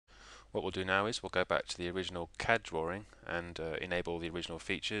What we'll do now is we'll go back to the original CAD drawing and enable the original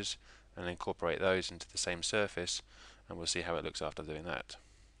features and incorporate those into the same surface, and we'll see how it looks after doing that.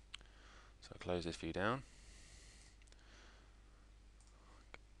 So I'll close this view down.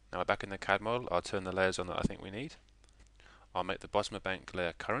 Now we're back in the CAD model. I'll turn the layers on that I think we need. I'll make the bottom of bank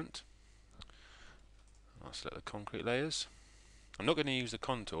layer current. I'll select the concrete layers. I'm not going to use the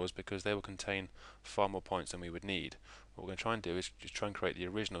contours because they will contain far more points than we would need. What we're going to try and do is just try and create the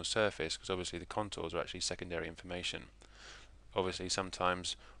original surface, because obviously the contours are actually secondary information. Obviously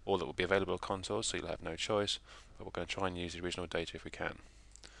sometimes all that will be available are contours, so you'll have no choice, but we're going to try and use the original data if we can.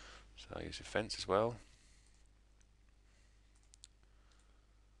 So I'll use a fence as well.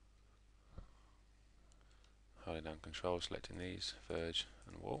 Holding down control, selecting these, verge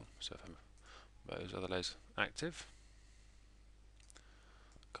and wall. So if those other layers active.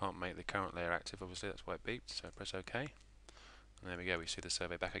 Can't make the current layer active, obviously, that's why it beeped, so press OK. And there we go, we see the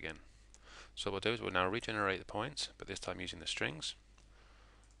survey back again. So what we'll do is we'll now regenerate the points, but this time using the strings.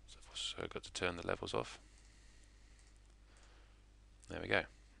 So I've also got to turn the levels off. There we go.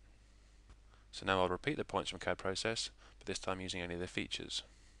 So now I'll repeat the points from CAD process, but this time using only the features.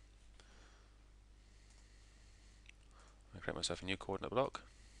 I'll create myself a new coordinate block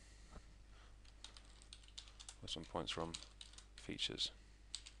with some points from features.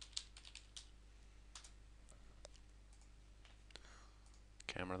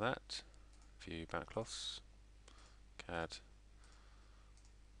 Camera that, view backcloths, CAD,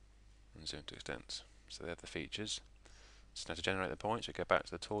 and zoom to extent. So they're the features. So now to generate the points, we go back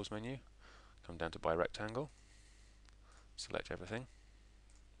to the tools menu, come down to by rectangle, select everything.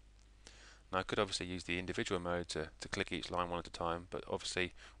 Now I could obviously use the individual mode to click each line one at a time, but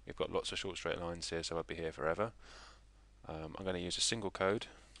obviously we've got lots of short straight lines here, so I'll be here forever. I'm going to use a single code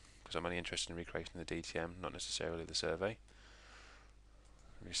because I'm only interested in recreating the DTM, not necessarily the survey.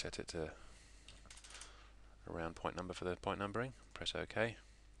 Reset it to a round point number for the point numbering, press OK.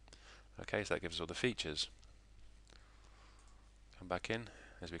 OK, so that gives us all the features. Come back in,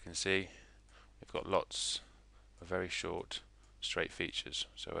 as we can see we've got lots of very short straight features,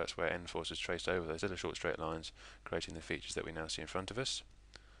 so that's where n4ce has traced over those little short straight lines, creating the features that we now see in front of us.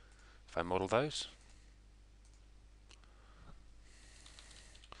 If I model those,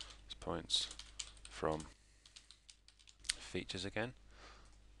 points from features again,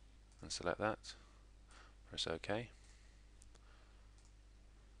 and select that, press OK,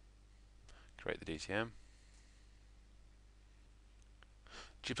 create the DTM.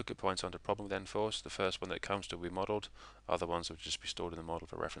 Duplicate points aren't a problem with n4ce. The first one that comes to be modelled, other ones will just be stored in the model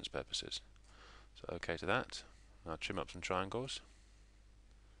for reference purposes. So OK to that. Now trim up some triangles.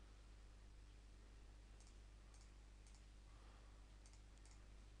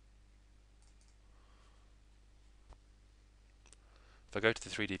 If I go to the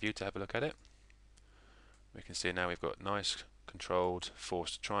 3D view to have a look at it, we can see now we've got nice controlled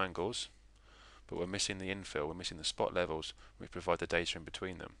forced triangles, but we're missing the infill, we're missing the spot levels which provide the data in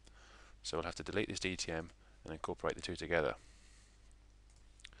between them. So we'll have to delete this DTM and incorporate the two together.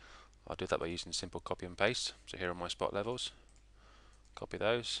 I'll do that by using simple copy and paste. So here are my spot levels. Copy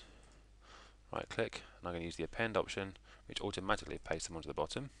those, right click, and I'm going to use the append option, which automatically pastes them onto the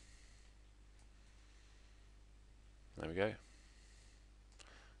bottom. There we go. You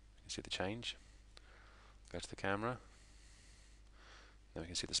can see the change. Go to the camera. Now we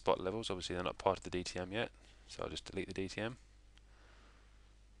can see the spot levels. Obviously they're not part of the DTM yet, so I'll just delete the DTM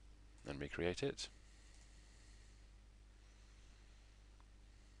and recreate it.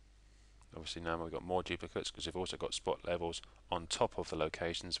 Obviously now we've got more duplicates because we've also got spot levels on top of the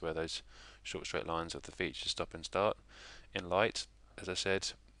locations where those short straight lines of the features stop and start. In Lite, as I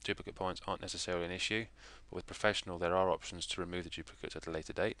said, duplicate points aren't necessarily an issue, but with Professional there are options to remove the duplicates at a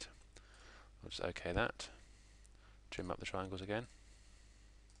later date. I'll just OK that, trim up the triangles again.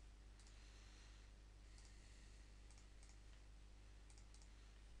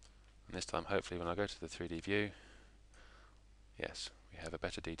 And this time hopefully when I go to the 3D view, yes, we have a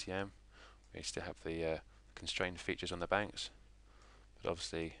better DTM. We still have the constrained features on the banks, but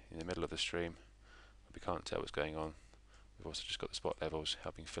obviously in the middle of the stream we can't tell what's going on. We've also just got the spot levels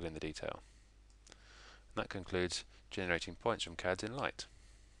helping fill in the detail. And that concludes generating points from CADs in Lite.